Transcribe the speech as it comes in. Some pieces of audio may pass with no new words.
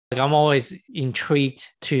I'm always intrigued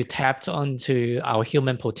to tap onto our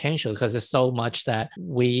human potential because there's so much that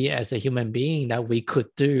we as a human being that we could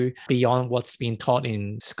do beyond what's being taught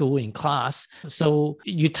in school, in class. So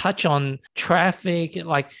you touch on traffic,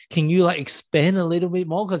 like, can you like expand a little bit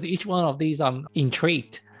more? Because each one of these I'm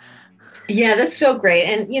intrigued. Yeah, that's so great.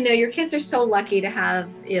 And, your kids are so lucky to have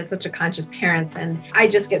such a conscious parents. And I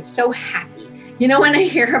just get so happy, when I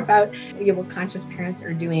hear about what conscious parents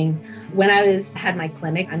are doing. When I had my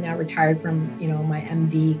clinic, I'm now retired from, my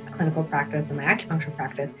MD clinical practice and my acupuncture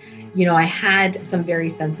practice. I had some very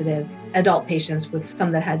sensitive adult patients with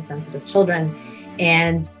some that had sensitive children.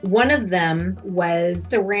 And one of them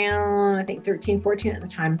was around, I think, 13, 14 at the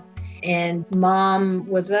time. And mom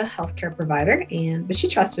was a healthcare provider, but she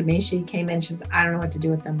trusted me. She came in, she said, I don't know what to do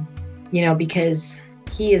with them, because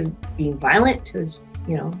he is being violent to his,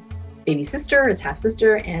 baby sister, his half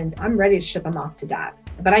sister, and I'm ready to ship him off to dad.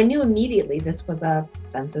 But I knew immediately this was a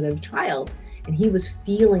sensitive child and he was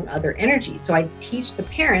feeling other energy. So I teach the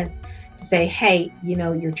parents to say, hey,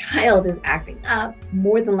 your child is acting up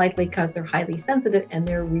more than likely because they're highly sensitive and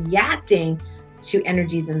they're reacting to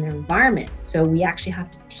energies in their environment. So we actually have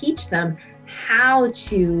to teach them how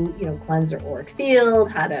to, cleanse their auric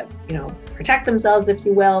field, how to, protect themselves, if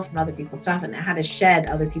you will, from other people's stuff, and how to shed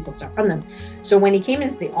other people's stuff from them. So when he came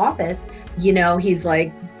into the office, he's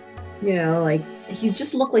like, he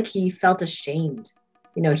just looked like he felt ashamed.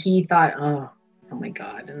 He thought, oh my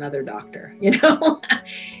God, another doctor,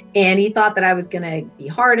 and he thought that I was going to be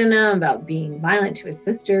hard on him about being violent to his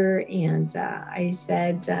sister. And I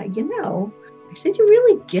said, you're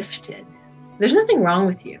really gifted. There's nothing wrong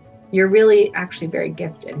with you. You're really actually very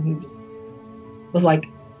gifted. And he just was like,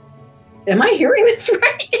 am I hearing this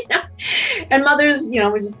right? And mothers,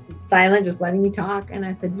 were just silent, just letting me talk. And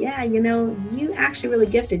I said, yeah, you actually really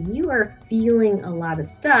gifted. You are feeling a lot of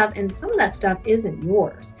stuff, and some of that stuff isn't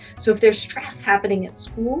yours. So if there's stress happening at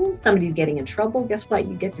school, somebody's getting in trouble, guess what?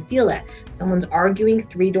 You get to feel that. Someone's arguing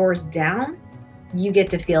 3 doors down, you get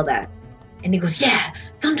to feel that. And he goes, yeah,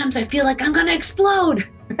 sometimes I feel like I'm going to explode,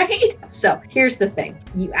 right? So here's the thing.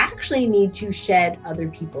 You actually need to shed other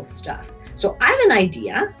people's stuff. So I have an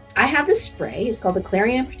idea. I have this spray. It's called the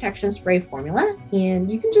Clarion Protection Spray Formula. And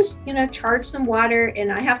you can just, charge some water.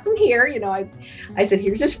 And I have some here. I said,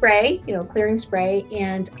 here's a spray, clearing spray.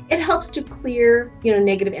 And it helps to clear,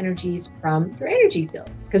 negative energies from your energy field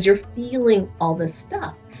because you're feeling all this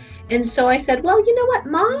stuff. And so I said, well, you know what,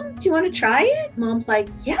 Mom, do you want to try it? Mom's like,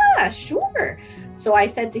 yeah, sure. So I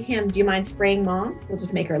said to him, do you mind spraying Mom? We'll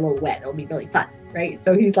just make her a little wet. It'll be really fun, right?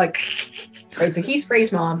 So he's like, right. So he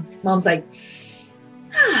sprays Mom. Mom's like,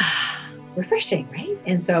 refreshing, right?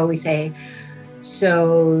 And so we say,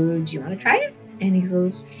 so do you want to try it? And he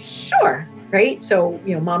goes, sure, right? So,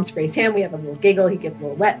 Mom sprays him. We have a little giggle. He gets a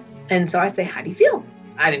little wet. And so I say, how do you feel?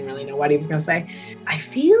 I didn't really know what he was going to say. I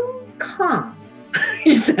feel calm.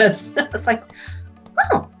 He says. I was like,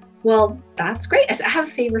 oh, well, that's great. I said, I have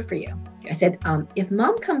a favor for you. I said, if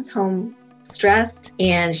Mom comes home stressed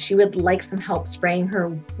and she would like some help spraying her,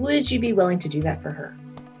 would you be willing to do that for her?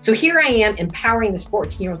 So here I am empowering this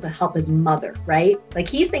 14-year-old to help his mother, right? Like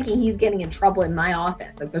he's thinking he's getting in trouble in my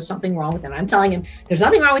office. Like there's something wrong with him. I'm telling him, there's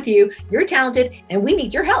nothing wrong with you. You're talented and we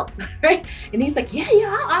need your help, right? And he's like, yeah,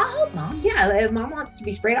 I'll help Mom. Yeah, if Mom wants to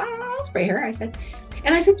be sprayed, I'll spray her. I said,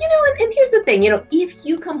 and here's the thing, if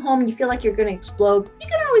you come home and you feel like you're going to explode, you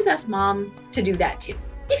can always ask Mom to do that too,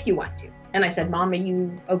 if you want to. And I said, Mom, are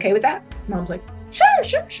you okay with that? Mom's like, sure.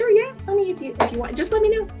 Yeah, honey, if you want, just let me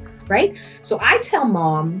know. Right? So I tell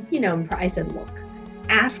Mom, I said, look,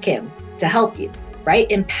 ask him to help you, right?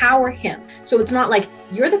 Empower him. So it's not like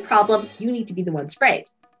you're the problem. You need to be the one sprayed.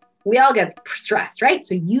 We all get stressed, right?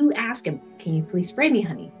 So you ask him, can you please spray me,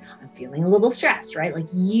 honey? I'm feeling a little stressed, right? Like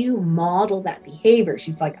you model that behavior.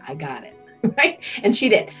 She's like, I got it, right? And she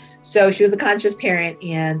did. So she was a conscious parent.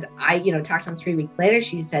 And I, talked to him 3 weeks later.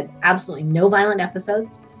 She said, absolutely no violent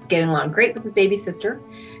episodes. Getting along great with his baby sister.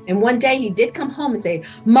 And one day he did come home and say,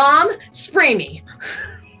 Mom, spray me,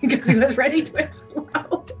 because he was ready to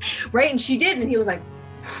explode, right? And she did. And he was like,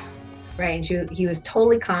 right. And he was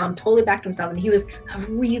totally calm, totally back to himself. And he was a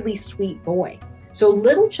really sweet boy. So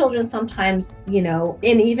little children sometimes, and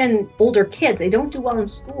even older kids, they don't do well in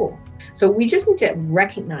school. So we just need to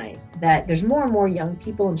recognize that there's more and more young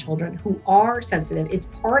people and children who are sensitive. It's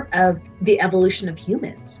part of the evolution of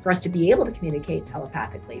humans for us to be able to communicate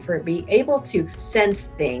telepathically, for it to be able to sense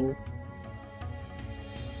things.